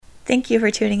Thank you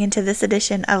for tuning into this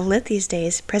edition of Lit These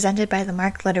Days, presented by the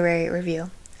Mark Literary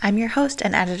Review. I'm your host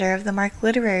and editor of the Mark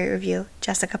Literary Review,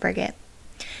 Jessica Burgett.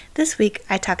 This week,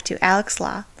 I talked to Alex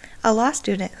Law, a law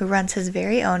student who runs his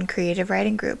very own creative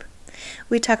writing group.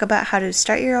 We talk about how to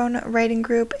start your own writing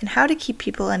group and how to keep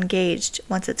people engaged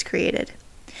once it's created.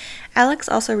 Alex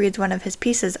also reads one of his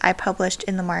pieces I published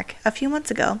in the Mark a few months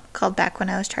ago called Back When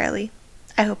I Was Charlie.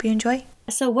 I hope you enjoy.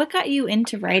 So what got you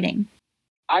into writing?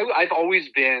 I've always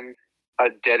been a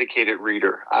dedicated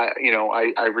reader.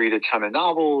 I read a ton of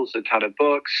novels, a ton of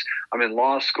books. I'm in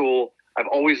law school. I've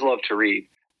always loved to read.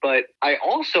 But I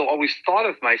also always thought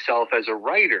of myself as a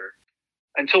writer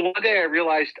until one day I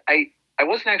realized I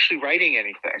wasn't actually writing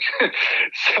anything.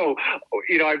 So,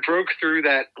 I broke through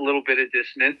that little bit of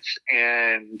dissonance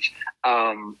and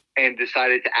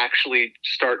decided to actually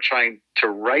start trying to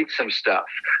write some stuff.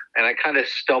 And I kind of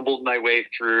stumbled my way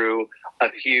through a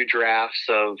few drafts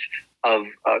of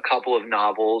a couple of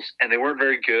novels, and they weren't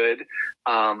very good.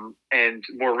 And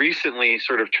more recently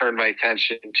sort of turned my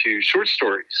attention to short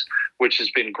stories, which has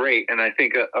been great. And I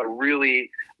think a really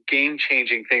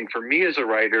game-changing thing for me as a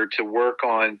writer to work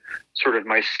on sort of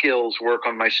my skills, work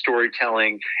on my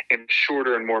storytelling in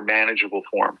shorter and more manageable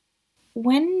form.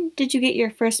 When did you get your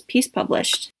first piece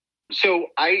published? So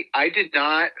I did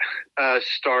not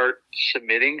start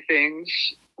submitting things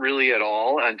really at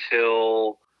all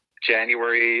until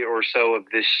January or so of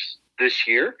this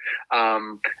year.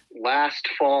 Last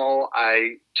fall,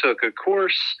 I took a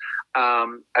course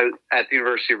at the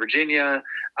University of Virginia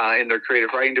in their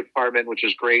creative writing department, which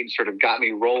was great and sort of got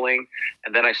me rolling.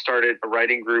 And then I started a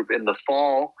writing group in the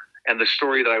fall. And the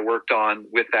story that I worked on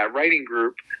with that writing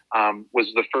group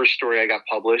was the first story I got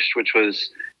published, which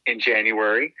was in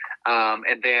January.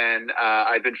 And then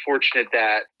I've been fortunate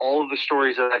that all of the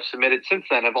stories that I've submitted since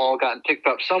then have all gotten picked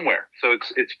up somewhere. So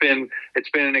it's been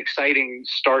an exciting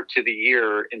start to the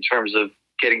year in terms of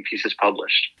getting pieces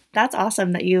published. That's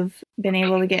awesome that you've been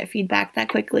able to get feedback that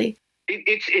quickly.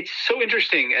 It's so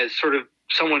interesting as sort of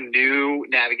someone new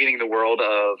navigating the world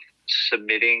of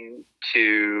submitting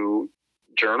to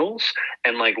journals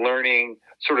and like learning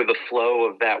sort of the flow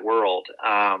of that world.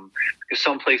 Because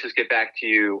some places get back to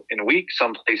you in a week,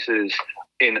 some places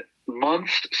in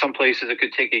months, some places it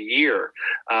could take a year,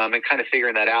 and kind of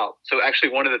figuring that out. So actually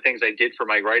one of the things I did for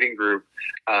my writing group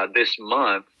this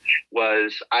month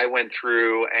was I went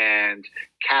through and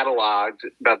cataloged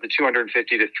about the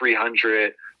 250 to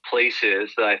 300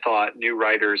 places that I thought new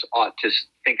writers ought to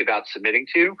think about submitting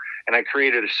to. And I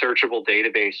created a searchable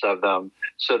database of them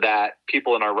so that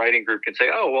people in our writing group can say,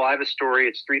 oh, well, I have a story.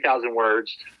 It's 3,000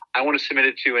 words. I want to submit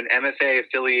it to an MFA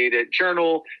affiliated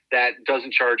journal that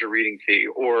doesn't charge a reading fee.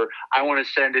 Or I want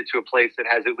to send it to a place that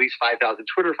has at least 5,000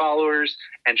 Twitter followers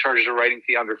and charges a writing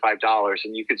fee under $5.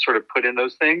 And you can sort of put in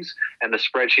those things and the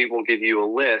spreadsheet will give you a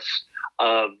list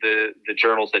of the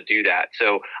journals that do that.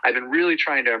 So I've been really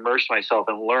trying to immerse myself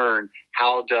and learn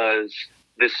how does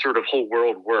this sort of whole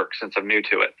world work since I'm new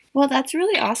to it. Well, that's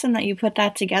really awesome that you put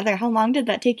that together. How long did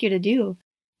that take you to do?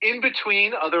 In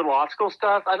between other law school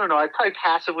stuff, I don't know. I probably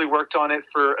passively worked on it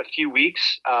for a few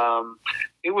weeks.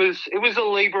 It was a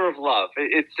labor of love.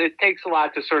 It takes a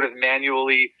lot to sort of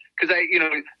manually, because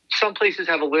some places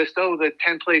have a list, the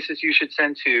 10 places you should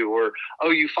send to,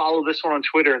 or, you follow this one on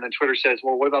Twitter, and then Twitter says,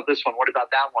 well, what about this one? What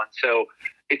about that one? So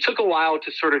it took a while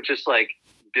to sort of just like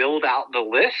build out the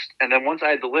list. And then once I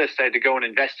had the list, I had to go and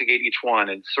investigate each one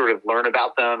and sort of learn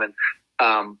about them and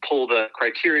pull the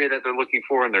criteria that they're looking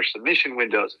for in their submission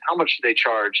windows, and how much do they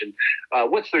charge, and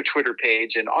what's their Twitter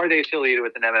page, and are they affiliated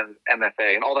with an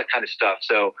MFA, and all that kind of stuff.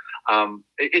 So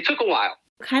it took a while.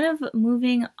 Kind of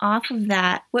moving off of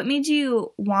that, what made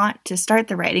you want to start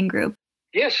the writing group?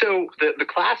 Yeah, so the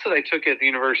class that I took at the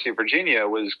University of Virginia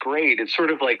was great. It sort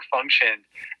of like functioned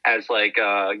as like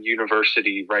a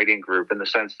university writing group in the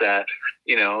sense that,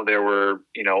 there were,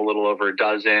 a little over a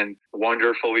dozen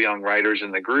wonderful young writers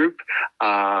in the group.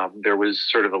 There was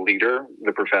sort of a leader,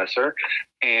 the professor,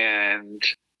 and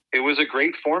it was a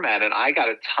great format, and I got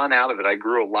a ton out of it. I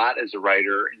grew a lot as a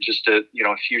writer in just a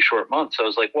few short months. So I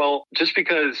was like, well, just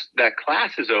because that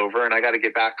class is over and I got to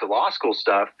get back to law school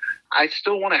stuff, I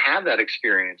still want to have that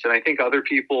experience. And I think other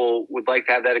people would like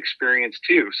to have that experience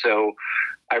too. So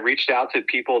I reached out to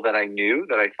people that I knew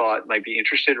that I thought might be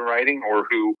interested in writing or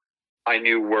who I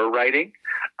knew were writing.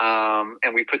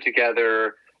 And we put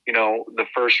together, the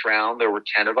first round. There were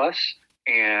 10 of us.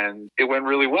 And it went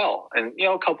really well. And,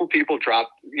 a couple people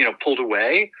pulled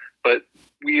away, but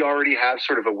we already have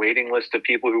sort of a waiting list of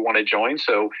people who want to join.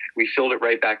 So we filled it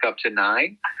right back up to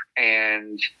 9.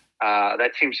 And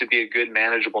that seems to be a good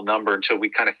manageable number until we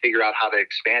kind of figure out how to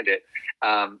expand it.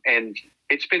 And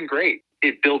it's been great.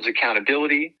 it builds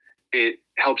accountability. It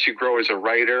helps you grow as a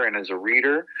writer and as a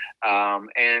reader.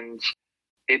 And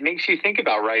it makes you think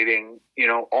about writing,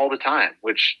 all the time,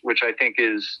 which I think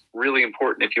is really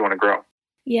important if you want to grow.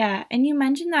 Yeah, and you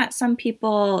mentioned that some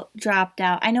people dropped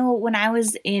out. I know when I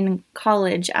was in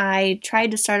college, I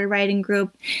tried to start a writing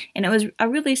group, and it was a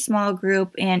really small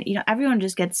group, and everyone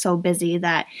just gets so busy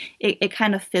that it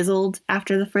kind of fizzled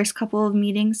after the first couple of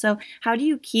meetings. So how do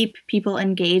you keep people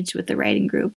engaged with the writing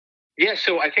group? Yeah,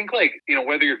 so I think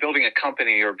whether you're building a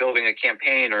company or building a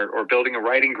campaign or building a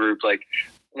writing group,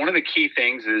 one of the key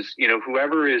things is,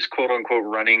 whoever is quote unquote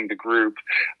running the group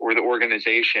or the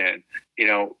organization,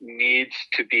 needs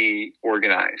to be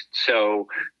organized. So,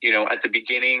 at the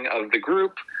beginning of the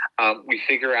group, we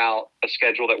figure out a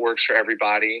schedule that works for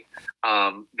everybody.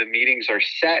 The meetings are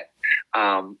set.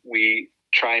 We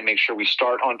try and make sure we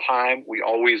start on time. We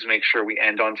always make sure we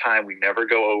end on time. We never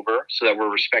go over so that we're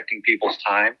respecting people's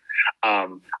time.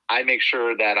 I make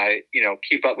sure that I,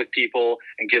 keep up with people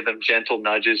and give them gentle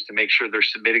nudges to make sure they're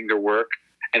submitting their work,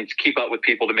 and to keep up with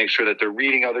people to make sure that they're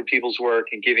reading other people's work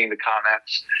and giving the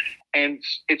comments. And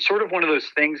it's sort of one of those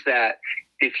things that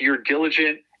if you're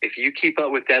diligent, if you keep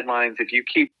up with deadlines, if you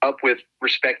keep up with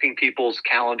respecting people's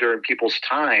calendar and people's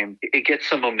time, it gets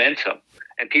some momentum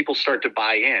and people start to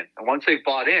buy in. And once they've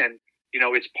bought in,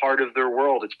 it's part of their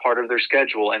world, it's part of their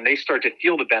schedule, and they start to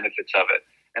feel the benefits of it.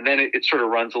 And then it sort of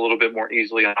runs a little bit more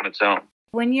easily on its own.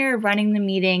 When you're running the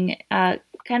meeting,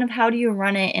 kind of how do you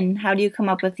run it and how do you come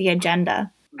up with the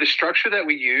agenda? The structure that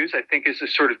we use, I think, is a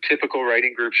sort of typical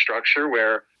writing group structure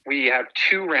where we have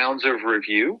 2 rounds of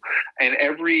review, and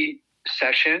every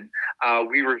session,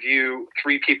 we review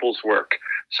 3 people's work.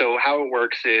 So how it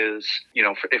works is,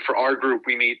 for our group,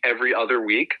 we meet every other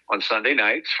week on Sunday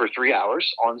nights for 3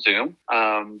 hours on Zoom.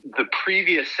 The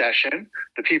previous session,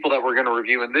 the people that we're going to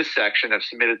review in this section have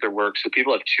submitted their work. So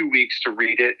people have 2 weeks to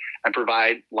read it and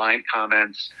provide line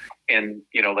comments in,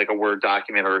 like a Word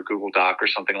document or a Google Doc or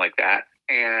something like that.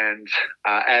 And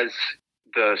as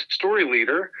the story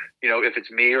leader, if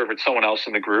it's me or if it's someone else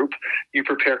in the group, you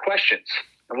prepare questions.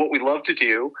 And what we love to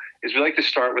do is we like to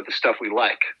start with the stuff we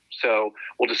like. So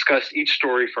we'll discuss each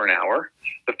story for an hour.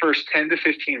 The first 10 to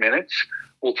 15 minutes,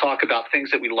 we'll talk about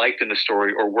things that we liked in the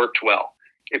story or worked well.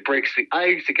 It breaks the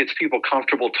ice. It gets people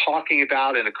comfortable talking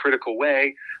about in a critical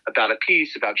way about a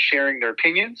piece, about sharing their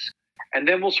opinions. And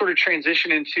then we'll sort of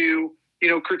transition into,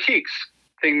 critiques,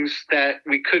 things that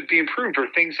we could be improved or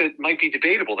things that might be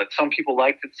debatable that some people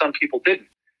liked and some people didn't.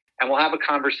 And we'll have a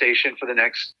conversation for the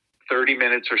next 30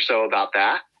 minutes or so about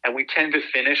that. And we tend to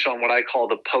finish on what I call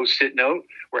the post-it note,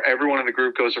 where everyone in the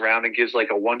group goes around and gives like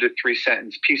a 1 to 3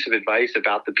 sentence piece of advice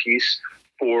about the piece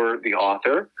for the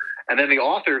author. And then the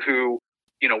author who,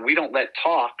 we don't let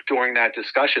talk during that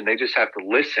discussion, they just have to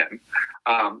listen.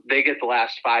 They get the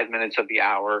last 5 minutes of the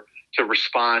hour to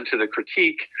respond to the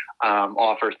critique,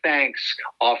 offer thanks,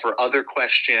 offer other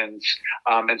questions,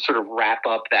 and sort of wrap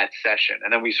up that session.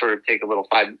 And then we sort of take a little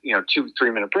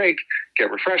 2-3 minute break,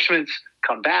 get refreshments,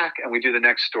 come back, and we do the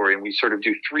next story. And we sort of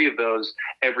do 3 of those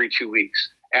every 2 weeks.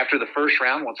 After the first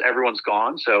round, once everyone's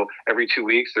gone, so every 2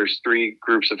 weeks, there's 3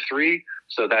 groups of 3.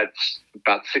 So that's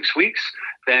about 6 weeks.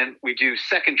 Then we do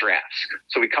second drafts.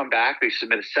 So we come back, they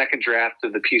submit a second draft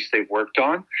of the piece they've worked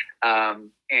on.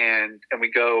 And we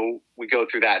go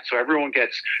through that. So everyone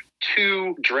gets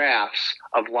 2 drafts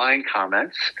of line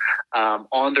comments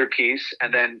on their piece,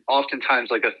 and then oftentimes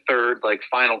like a third, like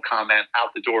final comment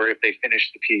out the door if they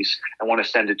finish the piece and want to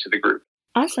send it to the group.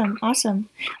 Awesome.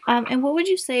 And what would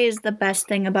you say is the best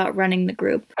thing about running the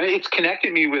group? It's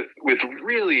connected me with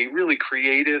really, really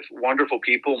creative, wonderful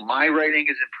people. My writing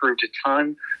has improved a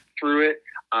ton through it.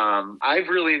 I've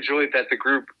really enjoyed that the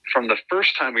group from the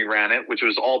first time we ran it, which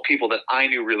was all people that I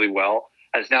knew really well,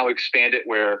 has now expanded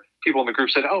where people in the group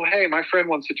said, oh, hey, my friend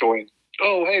wants to join.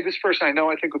 Oh, hey, this person I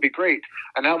know I think would be great.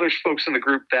 And now there's folks in the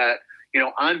group that,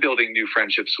 I'm building new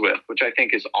friendships with, which I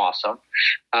think is awesome.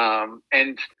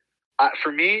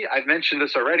 For me, I've mentioned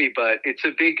this already, but it's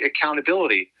a big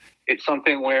accountability. It's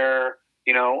something where,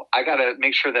 I got to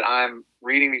make sure that I'm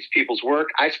reading these people's work.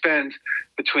 I spend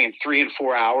between 3 and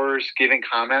 4 hours giving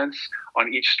comments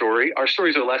on each story. Our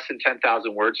stories are less than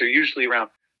 10,000 words. They're usually around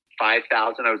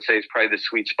 5,000, I would say, is probably the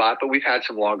sweet spot, but we've had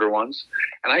some longer ones.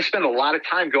 And I spend a lot of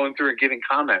time going through and giving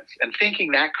comments and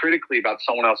thinking that critically about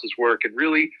someone else's work and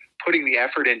really putting the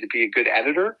effort in to be a good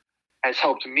editor has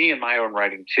helped me in my own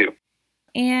writing too.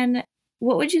 And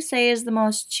what would you say is the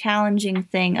most challenging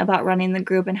thing about running the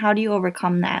group, and how do you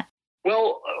overcome that?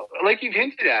 Well, like you've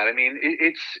hinted at, I mean,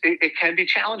 it can be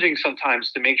challenging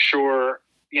sometimes to make sure,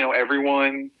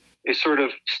 everyone is sort of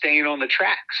staying on the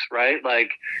tracks, right?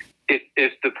 Like,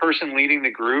 if the person leading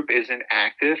the group isn't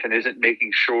active and isn't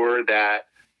making sure that,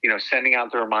 sending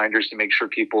out the reminders to make sure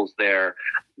people's there,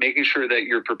 making sure that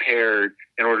you're prepared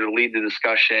in order to lead the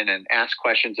discussion and ask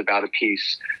questions about a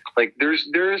piece. Like there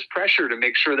is pressure to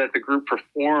make sure that the group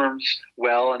performs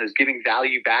well and is giving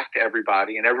value back to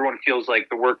everybody, and everyone feels like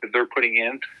the work that they're putting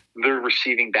in, they're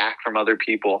receiving back from other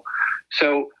people.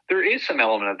 So there is some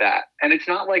element of that. And it's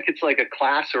not like it's like a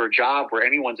class or a job where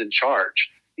anyone's in charge.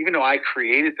 Even though I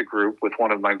created the group with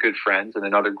one of my good friends and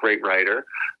another great writer,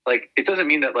 like it doesn't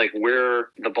mean that like we're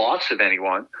the boss of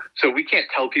anyone. So we can't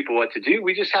tell people what to do.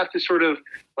 We just have to sort of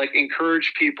like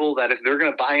encourage people that if they're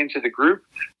going to buy into the group,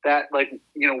 that like,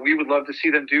 we would love to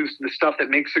see them do the stuff that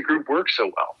makes the group work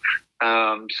so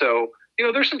well. So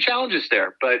there's some challenges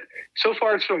there, but so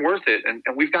far it's been worth it. And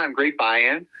we've gotten great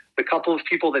buy-in. The couple of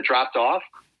people that dropped off,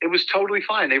 it was totally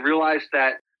fine. They realized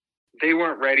that they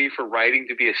weren't ready for writing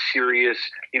to be a serious,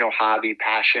 hobby,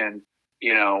 passion,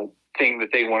 thing that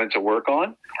they wanted to work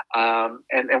on.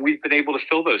 And we've been able to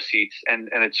fill those seats, and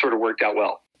it's sort of worked out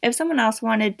well. If someone else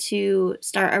wanted to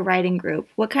start a writing group,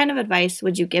 what kind of advice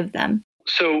would you give them?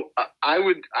 So I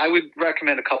would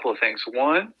recommend a couple of things.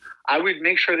 One, I would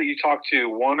make sure that you talk to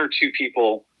one or two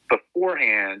people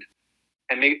beforehand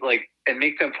and make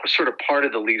them sort of part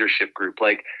of the leadership group.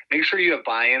 Like make sure you have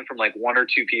buy-in from like one or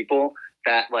two people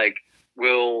that like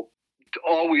will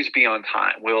always be on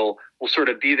time. Will sort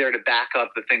of be there to back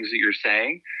up the things that you're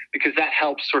saying, because that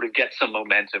helps sort of get some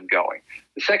momentum going.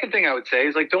 The second thing I would say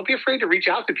is like, don't be afraid to reach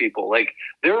out to people. Like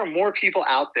there are more people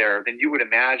out there than you would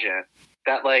imagine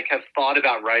that like have thought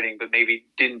about writing, but maybe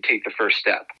didn't take the first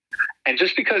step. And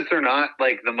just because they're not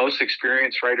like the most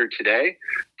experienced writer today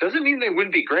doesn't mean they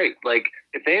wouldn't be great. Like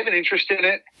if they have an interest in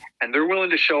it and they're willing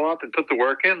to show up and put the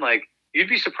work in, like you'd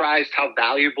be surprised how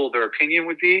valuable their opinion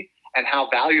would be and how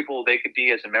valuable they could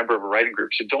be as a member of a writing group.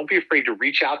 So don't be afraid to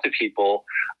reach out to people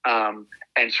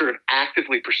and sort of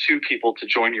actively pursue people to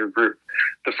join your group.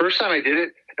 The first time I did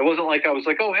it, it wasn't like I was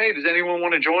like, oh, hey, does anyone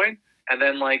want to join? And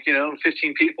then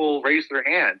 15 people raised their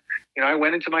hand. I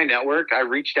went into my network. I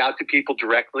reached out to people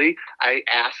directly. I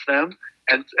asked them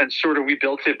and sort of we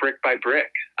built it brick by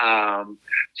brick.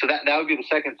 So that would be the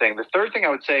second thing. The third thing I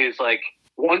would say is like,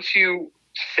 once you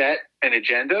set an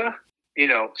agenda,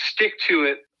 stick to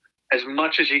it as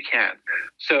much as you can.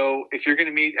 So if you're going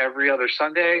to meet every other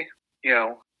Sunday,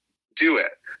 do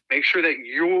it. Make sure that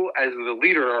you as the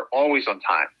leader are always on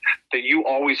time, that you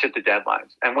always hit the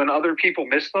deadlines. And when other people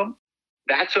miss them,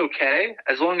 that's okay,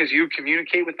 as long as you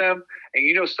communicate with them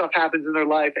and stuff happens in their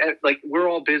life. Like we're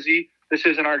all busy. This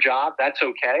isn't our job. That's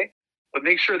okay. But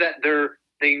make sure that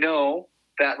they know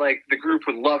that like the group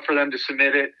would love for them to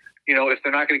submit it. If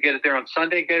they're not going to get it there on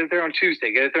Sunday, get it there on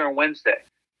Tuesday, get it there on Wednesday.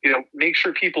 Make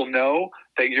sure people know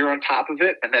that you're on top of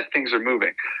it and that things are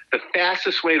moving. The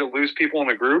fastest way to lose people in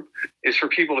a group is for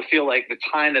people to feel like the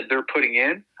time that they're putting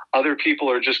in, other people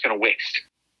are just going to waste.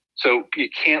 So you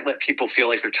can't let people feel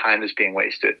like their time is being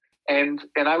wasted. And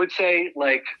I would say,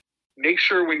 like, make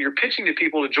sure when you're pitching to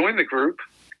people to join the group,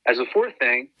 as a fourth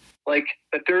thing, like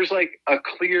that there's like a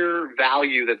clear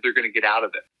value that they're going to get out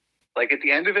of it. Like at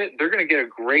the end of it, they're going to get a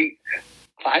great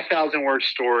 5,000 word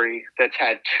story that's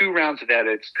had 2 rounds of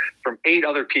edits from 8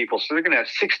 other people. So they're going to have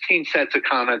 16 sets of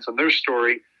comments on their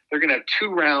story. They're going to have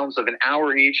 2 rounds of an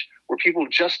hour each where people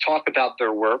just talk about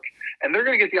their work. And they're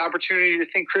going to get the opportunity to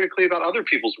think critically about other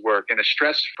people's work in a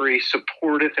stress-free,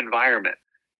 supportive environment.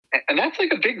 And that's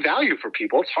like a big value for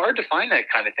people. It's hard to find that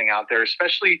kind of thing out there,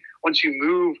 especially once you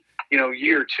move,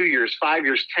 year, 2 years, 5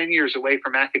 years, 10 years away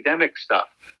from academic stuff.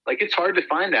 Like it's hard to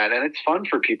find that, and it's fun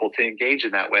for people to engage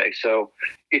in that way. So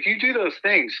if you do those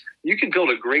things, you can build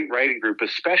a great writing group,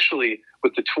 especially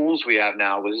with the tools we have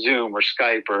now with Zoom or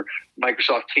Skype or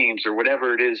Microsoft Teams or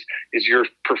whatever it is your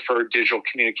preferred digital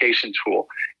communication tool.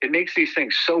 It makes these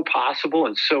things so possible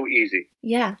and so easy.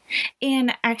 Yeah.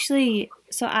 And actually,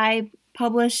 so I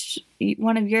published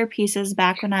one of your pieces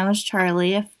back when I was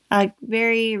Charlie,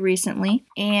 very recently,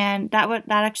 and that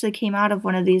actually came out of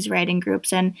one of these writing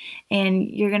groups, and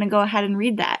you're going to go ahead and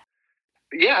read that.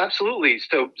 Yeah, absolutely.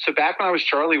 So back when I was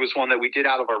Charlie was one that we did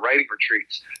out of our writing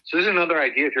retreats. So this is another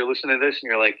idea. If you're listening to this and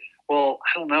you're like, well,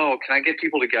 I don't know, can I get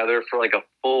people together for like a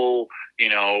full,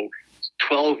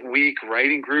 12-week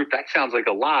writing group? That sounds like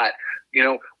a lot.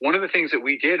 One of the things that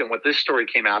we did and what this story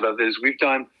came out of is we've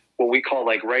done what we call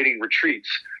like writing retreats,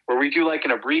 where we do like an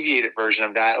abbreviated version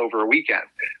of that over a weekend,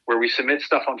 where we submit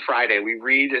stuff on Friday. We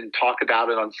read and talk about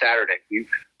it on Saturday. We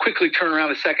quickly turn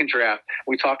around a second draft.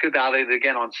 We talk about it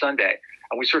again on Sunday.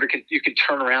 And we sort of you can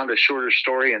turn around a shorter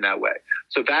story in that way.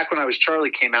 So back when I was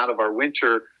Charlie came out of our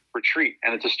winter retreat,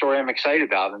 and it's a story I'm excited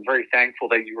about and very thankful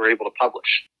that you were able to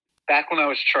publish. Back When I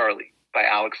Was Charlie by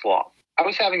Alex Law. I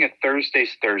was having a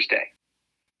Thursday's Thursday.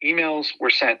 Emails were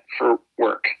sent for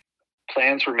work.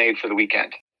 Plans were made for the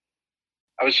weekend.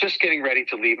 I was just getting ready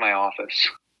to leave my office.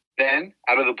 Then,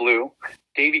 out of the blue,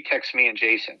 Davey texts me and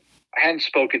Jason. I hadn't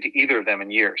spoken to either of them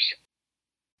in years.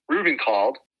 Ruben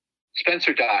called.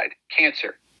 Spencer died.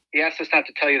 Cancer. He asked us not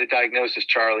to tell you the diagnosis,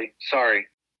 Charlie. Sorry.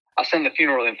 I'll send the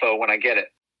funeral info when I get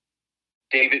it.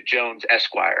 David Jones,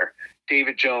 Esquire.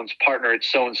 David Jones, partner at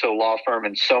so-and-so law firm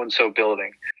in so-and-so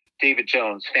building. David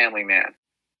Jones, family man.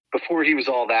 Before he was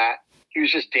all that, he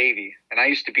was just Davey, and I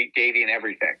used to beat Davey in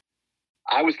everything.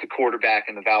 I was the quarterback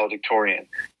in the valedictorian,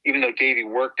 even though Davey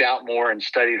worked out more and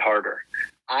studied harder.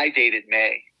 I dated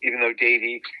May, even though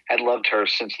Davey had loved her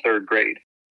since third grade.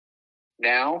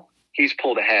 Now, he's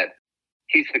pulled ahead.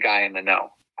 He's the guy in the know.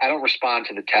 I don't respond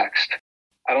to the text.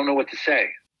 I don't know what to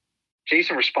say.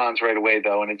 Jason responds right away,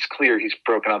 though, and it's clear he's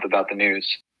broken up about the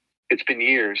news. It's been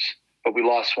years, but we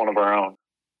lost one of our own.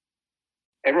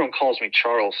 Everyone calls me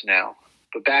Charles now,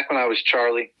 but back when I was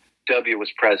Charlie, W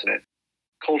was president.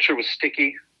 Culture was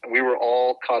sticky, and we were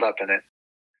all caught up in it.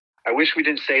 I wish we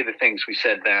didn't say the things we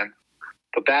said then,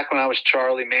 but back when I was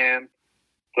Charlie, man,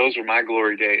 those were my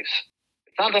glory days.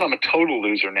 It's not that I'm a total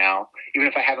loser now, even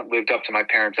if I haven't lived up to my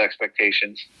parents'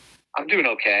 expectations. I'm doing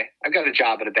okay. I've got a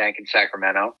job at a bank in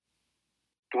Sacramento.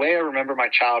 The way I remember my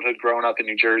childhood growing up in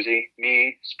New Jersey,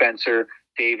 me, Spencer,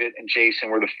 David, and Jason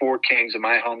were the four kings of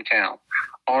my hometown.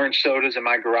 Orange sodas in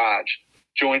my garage,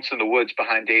 joints in the woods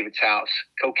behind David's house,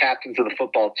 co-captains of the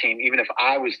football team. Even if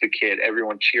I was the kid,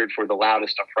 everyone cheered for the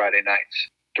loudest on Friday nights.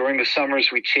 During the summers,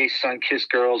 we chased sun-kissed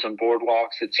girls on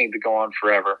boardwalks that seemed to go on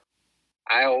forever.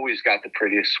 I always got the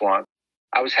prettiest one.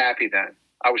 I was happy then.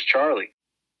 I was Charlie.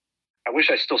 I wish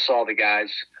I still saw the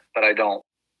guys, but I don't.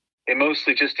 They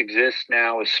mostly just exist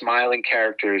now as smiling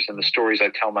characters in the stories I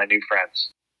tell my new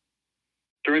friends.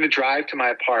 During the drive to my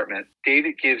apartment,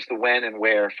 David gives the when and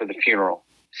where for the funeral.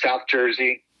 South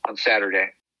Jersey on Saturday.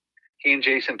 He and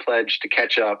Jason pledged to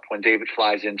catch up when David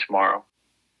flies in tomorrow.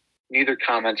 Neither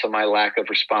comments on my lack of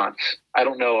response. I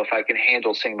don't know if I can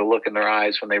handle seeing the look in their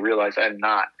eyes when they realize I'm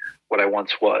not what I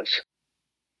once was.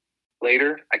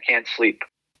 Later, I can't sleep.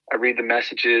 I read the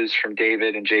messages from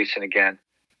David and Jason again.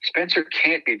 Spencer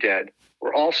can't be dead.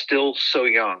 We're all still so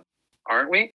young, aren't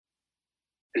we?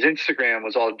 His Instagram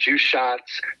was all juice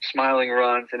shots, smiling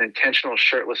runs, and intentional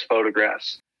shirtless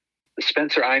photographs. The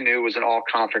Spencer I knew was an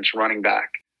all-conference running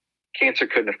back. Cancer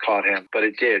couldn't have caught him, but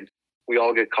it did. We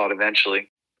all get caught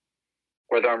eventually.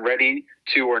 Whether I'm ready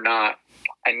to or not,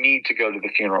 I need to go to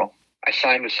the funeral. I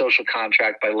signed the social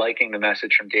contract by liking the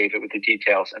message from David with the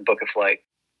details and book a flight.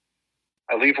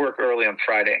 I leave work early on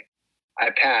Friday. I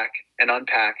pack and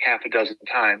unpack half a dozen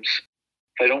times.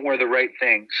 If I don't wear the right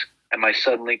things and my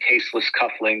suddenly tasteless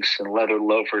cufflinks and leather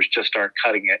loafers just aren't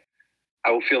cutting it,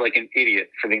 I will feel like an idiot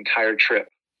for the entire trip.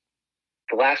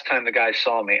 The last time the guy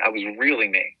saw me, I was really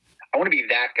me. I want to be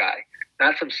that guy,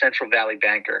 not some Central Valley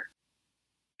banker.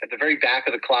 At the very back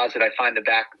of the closet, I find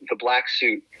the black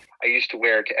suit I used to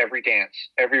wear to every dance,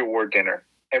 every award dinner,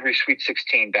 every Sweet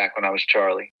 16 back when I was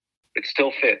Charlie. It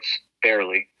still fits,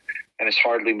 barely, and is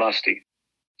hardly musty.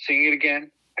 Seeing it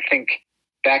again, I think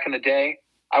back in the day,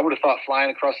 I would have thought flying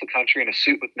across the country in a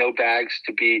suit with no bags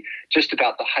to be just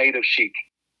about the height of chic.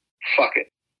 Fuck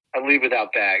it. I leave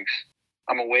without bags.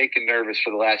 I'm awake and nervous for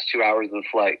the last 2 hours of the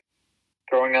flight.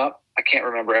 Growing up, I can't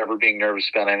remember ever being nervous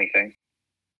about anything.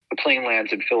 The plane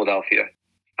lands in Philadelphia.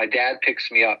 My dad picks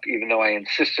me up, even though I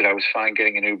insisted I was fine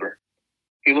getting an Uber.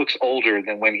 He looks older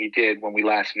than when he did when we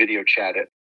last video chatted.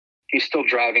 He's still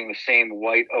driving the same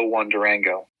white 01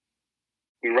 Durango.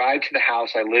 We ride to the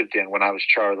house I lived in when I was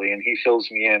Charlie, and he fills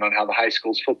me in on how the high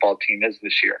school's football team is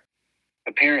this year.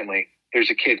 Apparently, there's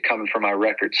a kid coming for my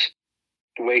records.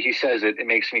 The way he says it, it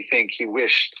makes me think he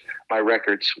wished my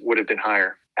records would have been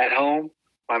higher. At home,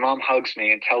 my mom hugs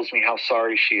me and tells me how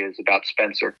sorry she is about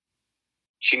Spencer.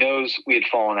 She knows we had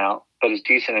fallen out, but is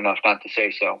decent enough not to say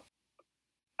so.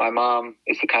 My mom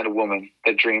is the kind of woman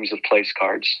that dreams of place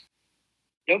cards.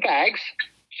 No bags?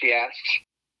 She asks.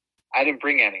 I didn't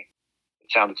bring any.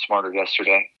 It sounded smarter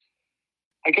yesterday.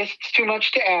 I guess it's too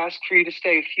much to ask for you to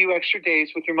stay a few extra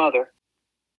days with your mother.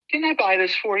 Didn't I buy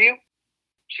this for you?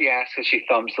 She asks as she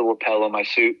thumbs the lapel on my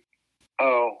suit.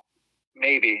 Oh,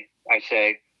 maybe, I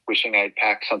say, wishing I had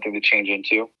packed something to change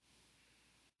into.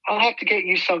 I'll have to get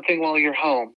you something while you're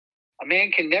home. A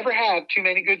man can never have too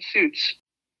many good suits.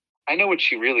 I know what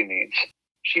she really means.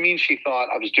 She means she thought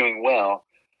I was doing well,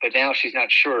 but now she's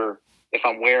not sure if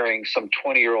I'm wearing some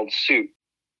 20-year-old suit.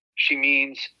 She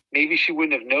means maybe she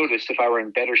wouldn't have noticed if I were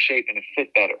in better shape and it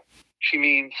fit better. She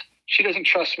means she doesn't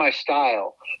trust my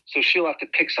style, so she'll have to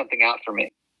pick something out for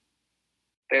me.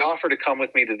 They offer to come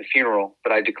with me to the funeral,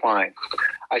 but I decline.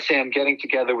 I say I'm getting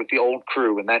together with the old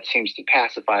crew, and that seems to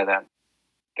pacify them.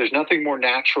 There's nothing more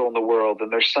natural in the world than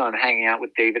their son hanging out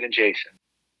with David and Jason.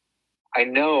 I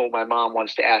know my mom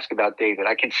wants to ask about David.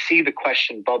 I can see the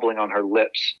question bubbling on her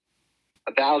lips.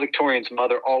 A valedictorian's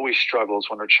mother always struggles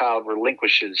when her child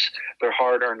relinquishes their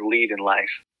hard-earned lead in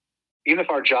life. Even if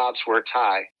our jobs were a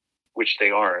tie, which they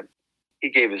aren't, he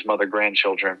gave his mother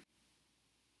grandchildren.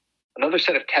 Another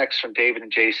set of texts from David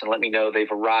and Jason let me know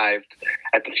they've arrived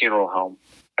at the funeral home.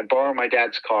 I borrow my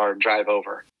dad's car and drive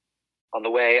over. On the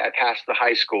way, I pass the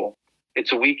high school.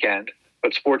 It's a weekend,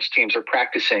 but sports teams are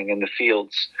practicing in the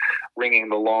fields, ringing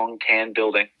the long tan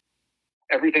building.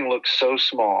 Everything looks so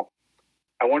small.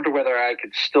 I wonder whether I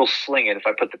could still sling it if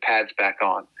I put the pads back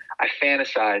on. I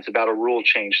fantasize about a rule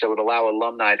change that would allow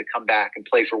alumni to come back and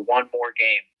play for one more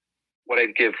game, what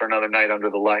I'd give for another night under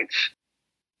the lights.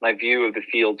 My view of the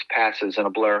fields passes in a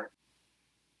blur.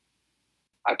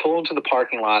 I pull into the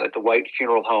parking lot at the white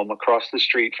funeral home across the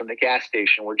street from the gas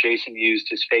station where Jason used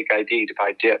his fake ID to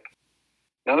buy dip.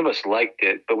 None of us liked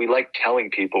it, but we liked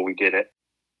telling people we did it.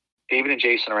 David and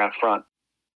Jason are out front.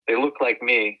 They look like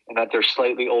me and that they're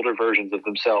slightly older versions of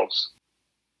themselves.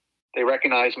 They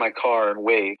recognize my car and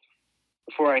wave.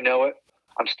 Before I know it,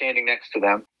 I'm standing next to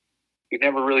them. We've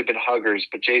never really been huggers,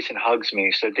 but Jason hugs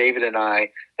me, so David and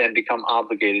I then become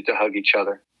obligated to hug each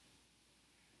other.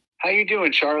 "How you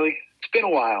doing, Charlie? It's been a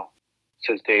while,"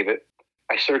 says David.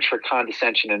 I search for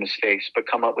condescension in his face, but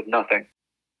come up with nothing.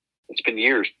 It's been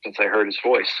years since I heard his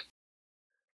voice.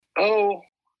 "Oh,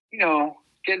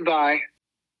 getting by.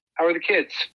 How are the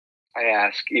kids?" I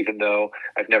ask, even though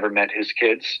I've never met his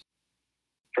kids.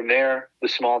 From there, the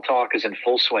small talk is in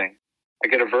full swing. I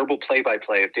get a verbal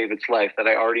play-by-play of David's life that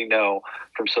I already know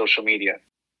from social media.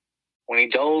 When he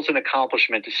dulls an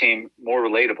accomplishment to seem more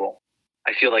relatable,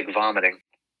 I feel like vomiting.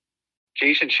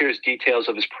 Jason shares details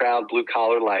of his proud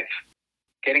blue-collar life.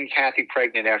 Getting Kathy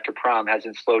pregnant after prom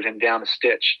hasn't slowed him down a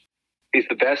stitch. He's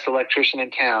the best electrician in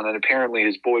town, and apparently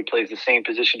his boy plays the same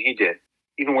position he did,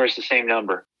 even wears the same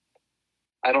number.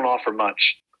 I don't offer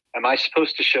much. Am I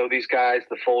supposed to show these guys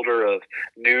the folder of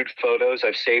nude photos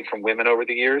I've saved from women over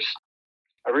the years?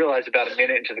 I realize about a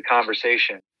minute into the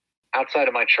conversation, outside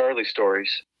of my Charlie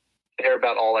stories, they're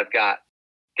about all I've got.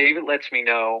 David lets me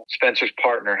know Spencer's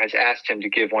partner has asked him to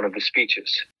give one of the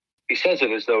speeches. He says it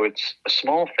as though it's a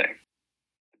small thing.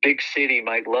 The big city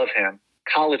might love him,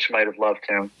 college might have loved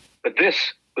him, but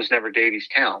this was never Davy's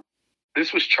town.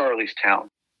 This was Charlie's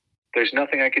town. There's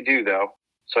nothing I could do, though,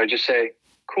 so I just say,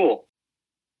 "Cool."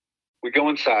 We go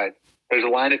inside. There's a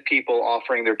line of people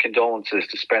offering their condolences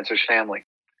to Spencer's family.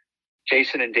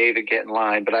 Jason and David get in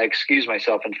line, but I excuse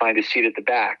myself and find a seat at the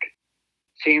back.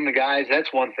 Seeing the guys,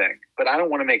 that's one thing, but I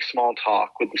don't want to make small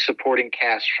talk with the supporting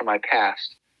cast from my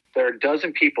past. There are a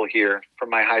dozen people here from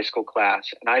my high school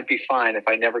class, and I'd be fine if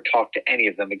I never talked to any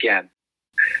of them again.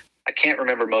 I can't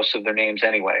remember most of their names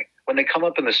anyway. When they come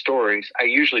up in the stories, I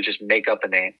usually just make up a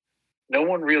name. No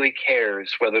one really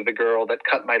cares whether the girl that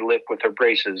cut my lip with her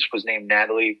braces was named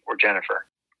Natalie or Jennifer.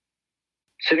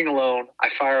 Sitting alone, I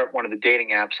fire up one of the dating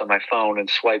apps on my phone and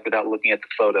swipe without looking at the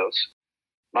photos.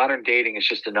 Modern dating is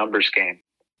just a numbers game.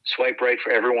 Swipe right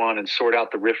for everyone and sort out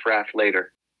the riffraff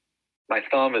later. My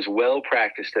thumb is well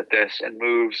practiced at this and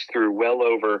moves through well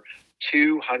over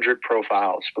 200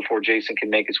 profiles before Jason can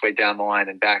make his way down the line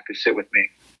and back to sit with me.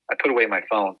 I put away my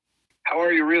phone. "How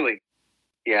are you really?"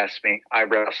 he asks me,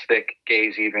 eyebrows thick,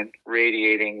 gaze even,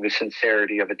 radiating the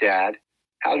sincerity of a dad.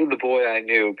 How did the boy I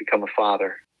knew become a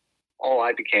father? All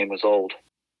I became was old.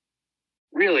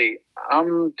 "Really,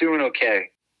 I'm doing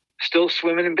okay. Still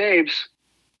swimming in babes,"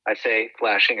 I say,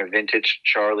 flashing a vintage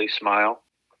Charlie smile.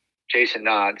 Jason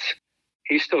nods.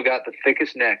 He's still got the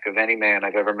thickest neck of any man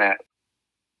I've ever met.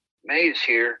 "May is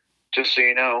here, just so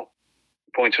you know,"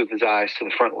 he points with his eyes to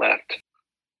the front left.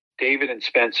 David and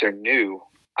Spencer knew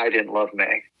I didn't love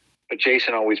May, but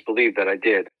Jason always believed that I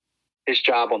did. His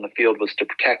job on the field was to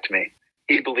protect me.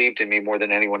 He believed in me more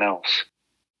than anyone else.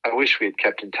 I wish we had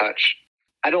kept in touch.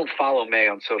 I don't follow May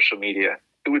on social media.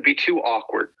 It would be too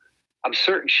awkward. I'm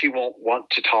certain she won't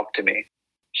want to talk to me.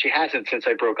 She hasn't since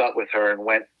I broke up with her and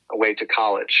went away to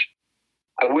college.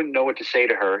 I wouldn't know what to say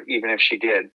to her, even if she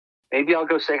did. "Maybe I'll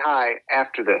go say hi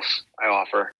after this," I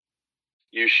offer.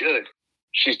 "You should.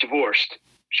 She's divorced.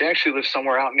 She actually lives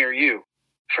somewhere out near you.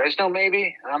 Fresno,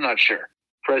 maybe? I'm not sure."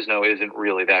 Fresno isn't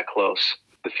really that close.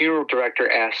 The funeral director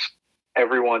asks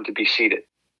everyone to be seated.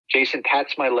 Jason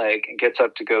pats my leg and gets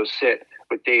up to go sit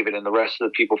with David and the rest of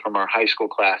the people from our high school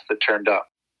class that turned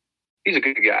up. He's a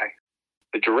good guy.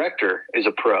 The director is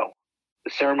a pro. The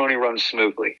ceremony runs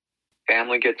smoothly.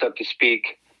 Family gets up to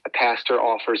speak. A pastor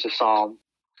offers a psalm.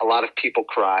 A lot of people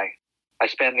cry. I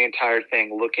spend the entire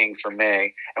thing looking for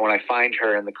May, and when I find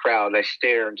her in the crowd, I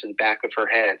stare into the back of her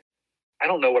head. I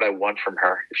don't know what I want from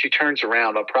her. If she turns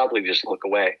around, I'll probably just look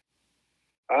away.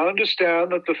 I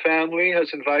understand that the family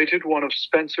has invited one of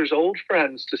Spencer's old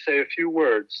friends to say a few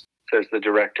words, says the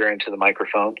director into the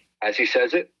microphone. As he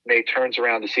says it, May turns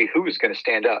around to see who is going to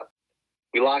stand up.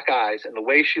 We lock eyes, and the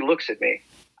way she looks at me,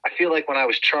 I feel like when I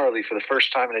was Charlie for the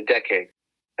first time in a decade.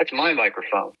 That's my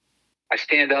microphone. I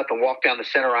stand up and walk down the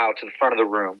center aisle to the front of the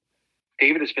room.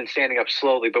 David has been standing up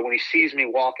slowly, but when he sees me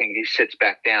walking, he sits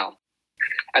back down.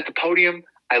 At the podium,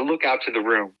 I look out to the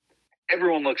room.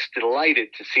 Everyone looks delighted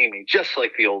to see me, just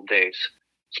like the old days.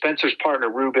 Spencer's partner,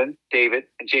 Ruben, David,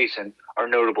 and Jason are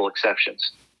notable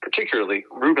exceptions. Particularly,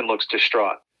 Ruben looks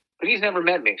distraught, but he's never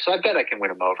met me, so I bet I can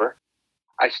win him over.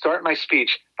 I start my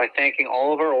speech by thanking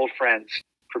all of our old friends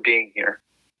for being here.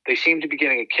 They seem to be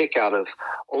getting a kick out of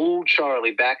old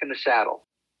Charlie back in the saddle.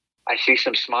 I see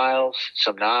some smiles,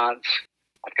 some nods.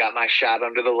 I've got my shot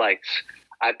under the lights.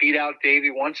 I beat out Davey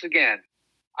once again.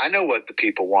 I know what the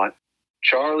people want.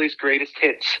 Charlie's Greatest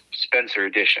Hits, Spencer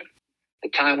edition. The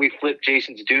time we flipped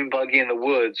Jason's dune buggy in the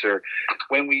woods, or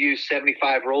when we used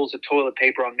 75 rolls of toilet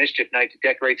paper on mischief night to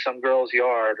decorate some girl's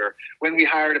yard, or when we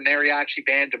hired a mariachi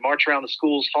band to march around the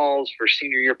school's halls for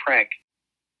senior year prank.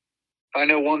 If I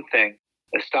know one thing,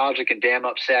 nostalgia can dam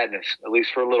up sadness, at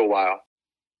least for a little while.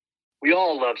 We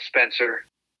all love Spencer.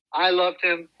 I loved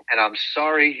him, and I'm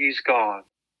sorry he's gone.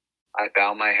 I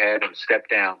bow my head and step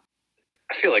down.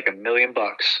 I feel like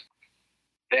 $1,000,000.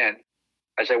 Then,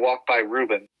 as I walk by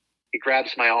Ruben, he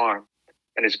grabs my arm,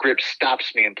 and his grip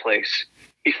stops me in place.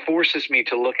 He forces me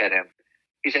to look at him.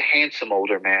 He's a handsome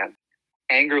older man.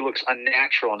 Anger looks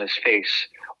unnatural on his face,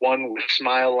 one with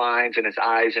smile lines in his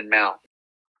eyes and mouth.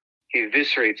 He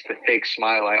eviscerates the fake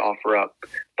smile I offer up.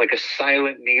 Like a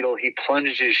silent needle, he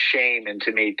plunges shame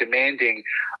into me, demanding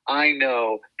I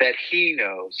know that he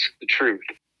knows the truth.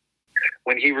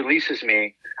 When he releases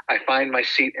me, I find my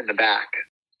seat in the back.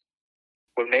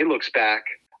 When May looks back,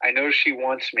 I know she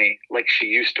wants me like she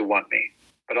used to want me.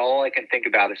 But all I can think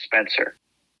about is Spencer.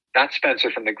 Not Spencer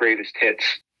from the Greatest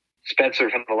Hits. Spencer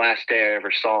from the last day I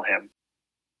ever saw him.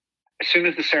 As soon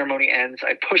as the ceremony ends,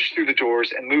 I push through the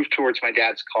doors and move towards my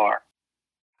dad's car.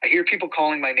 I hear people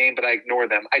calling my name, but I ignore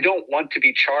them. I don't want to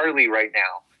be Charlie right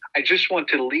now. I just want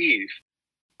to leave.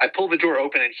 I pull the door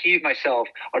open and heave myself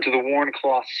onto the worn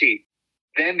cloth seat.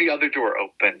 Then the other door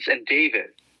opens, and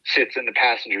David sits in the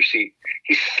passenger seat.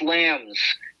 He slams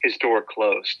his door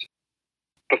closed.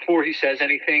 Before he says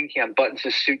anything, he unbuttons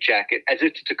his suit jacket as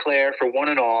if to declare for one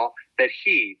and all that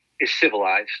he is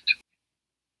civilized.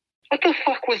 What the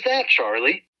fuck was that,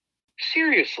 Charlie?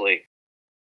 Seriously.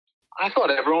 I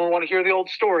thought everyone would want to hear the old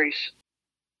stories.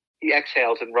 He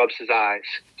exhales and rubs his eyes.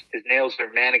 His nails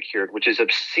are manicured, which is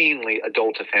obscenely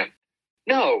adult of him.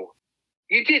 No,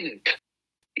 you didn't.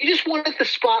 You just wanted the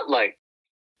spotlight.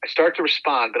 I start to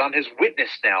respond, but I'm his witness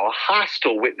now, a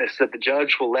hostile witness that the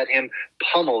judge will let him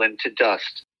pummel into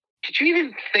dust. Did you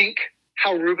even think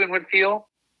how Ruben would feel?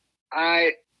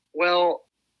 I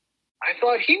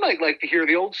thought he might like to hear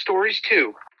the old stories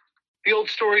too. The old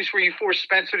stories where you forced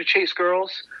Spencer to chase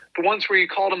girls. The ones where you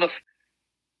called him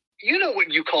you know what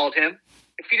you called him.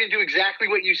 If he didn't do exactly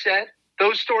what you said.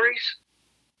 Those stories.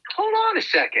 Hold on a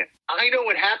second. I know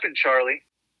what happened, Charlie.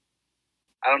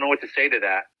 I don't know what to say to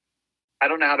that. I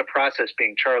don't know how to process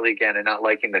being Charlie again and not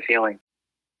liking the feeling.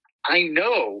 I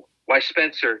know why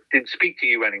Spencer didn't speak to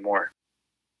you anymore.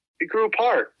 We grew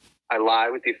apart. I lie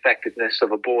with the effectiveness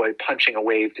of a boy punching a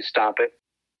wave to stop it.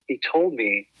 He told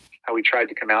me how he tried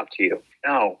to come out to you.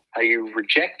 No, how you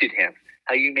rejected him.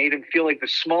 How you made him feel like the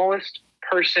smallest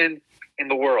person in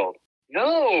the world.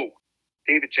 No!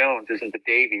 David Jones isn't the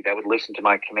Davy that would listen to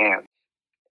my commands.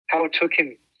 How it took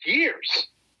him years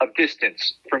of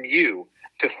distance from you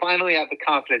to finally have the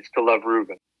confidence to love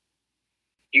Ruben.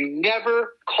 You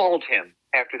never called him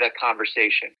after that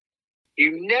conversation.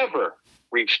 You never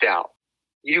reached out.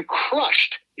 You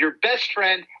crushed your best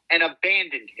friend and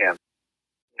abandoned him.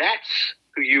 That's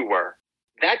who you were.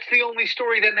 That's the only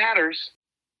story that matters.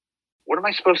 What am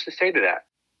I supposed to say to that?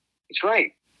 He's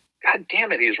right. God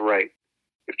damn it, he's right.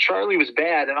 If Charlie was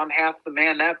bad and I'm half the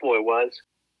man that boy was,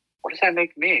 what does that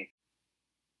make me?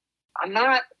 I'm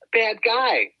not a bad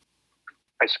guy.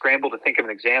 I scramble to think of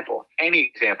an example,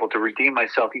 any example to redeem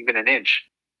myself even an inch.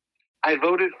 I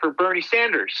voted for Bernie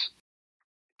Sanders.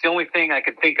 It's the only thing I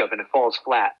can think of, and it falls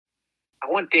flat.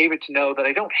 I want David to know that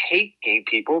I don't hate gay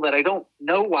people, that I don't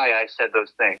know why I said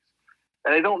those things,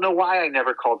 that I don't know why I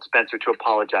never called Spencer to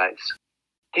apologize.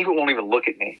 David won't even look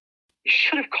at me. You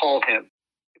should have called him.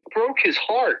 It broke his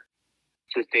heart,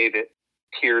 says David,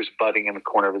 tears budding in the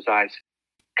corner of his eyes.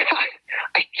 God,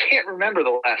 I can't remember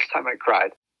the last time I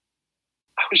cried.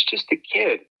 I was just a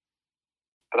kid.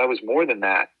 But I was more than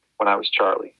that when I was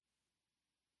Charlie.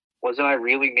 Wasn't I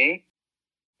really me?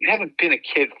 You haven't been a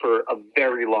kid for a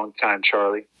very long time,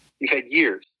 Charlie. You've had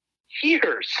years.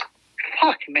 Years?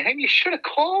 Fuck, man, you should have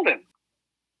called him.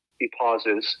 He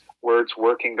pauses, words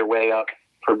working their way up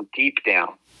from deep down,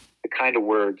 the kind of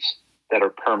words that are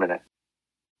permanent.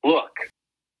 Look,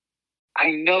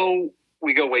 I know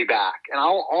we go way back, and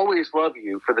I'll always love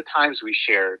you for the times we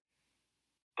shared,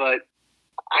 but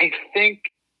I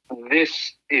think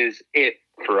this is it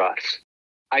for us.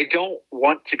 I don't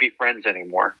want to be friends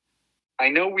anymore. I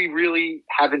know we really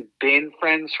haven't been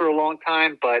friends for a long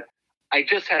time, but I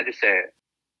just had to say it.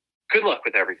 Good luck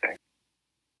with everything.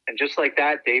 And just like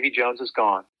that, Davy Jones is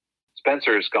gone.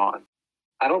 Spencer is gone.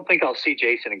 I don't think I'll see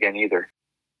Jason again either.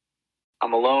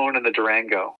 I'm alone in the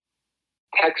Durango.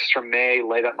 Texts from May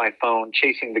light up my phone,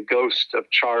 chasing the ghost of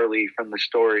Charlie from the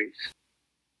stories.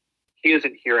 He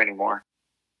isn't here anymore.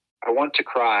 I want to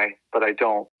cry, but I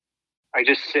don't. I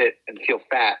just sit and feel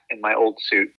fat in my old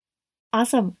suit.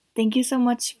 Awesome. Thank you so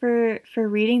much for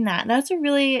reading that. That's a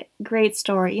really great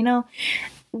story. You know,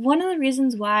 one of the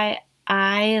reasons why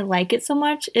I like it so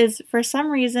much is for some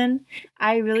reason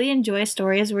I really enjoy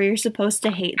stories where you're supposed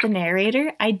to hate the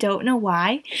narrator. I don't know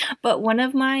why, but one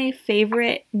of my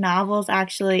favorite novels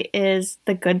actually is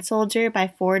The Good Soldier by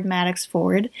Ford Madox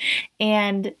Ford.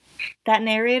 And that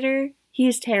narrator,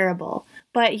 he's terrible,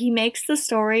 but he makes the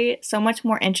story so much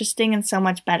more interesting and so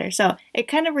much better. So it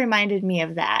kind of reminded me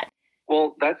of that.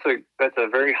 Well, that's a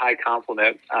very high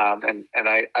compliment, and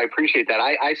I appreciate that.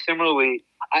 I similarly,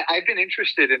 I've been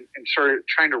interested in sort of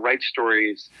trying to write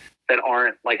stories that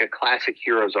aren't like a classic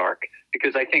hero's arc,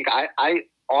 because I think I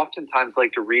oftentimes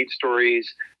like to read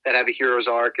stories that have a hero's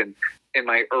arc, and in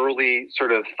my early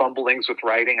sort of fumblings with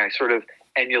writing, I sort of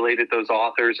emulated those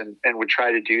authors and would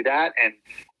try to do that.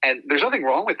 And there's nothing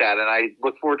wrong with that. And I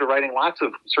look forward to writing lots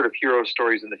of sort of hero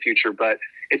stories in the future, but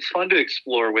it's fun to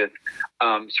explore with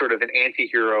sort of an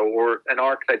anti-hero or an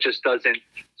arc that just doesn't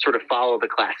sort of follow the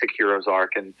classic hero's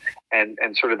arc. And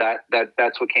sort of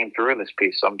that's what came through in this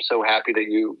piece. So I'm so happy that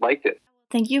you liked it.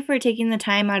 Thank you for taking the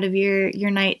time out of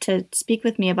your night to speak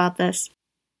with me about this.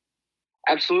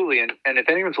 Absolutely. And if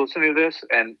anyone's listening to this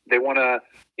and they want to,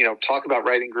 talk about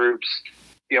writing groups,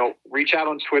 reach out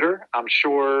on Twitter. I'm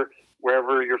sure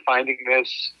wherever you're finding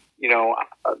this,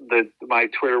 my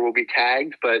Twitter will be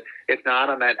tagged, but if not,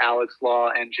 I'm at Alex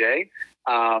Law NJ.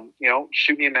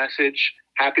 Shoot me a message.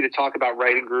 Happy to talk about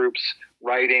writing groups,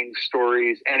 writing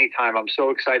stories anytime. I'm so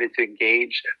excited to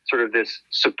engage sort of this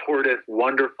supportive,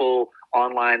 wonderful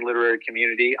online literary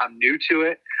community. I'm new to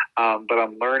it, but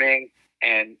I'm learning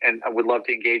and I would love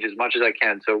to engage as much as I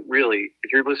can. So really,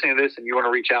 if you're listening to this and you want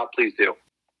to reach out, please do.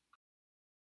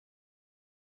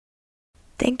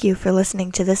 Thank you for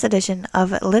listening to this edition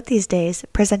of Lit These Days,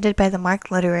 presented by the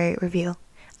Mark Literary Review.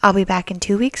 I'll be back in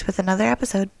 2 weeks with another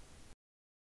episode.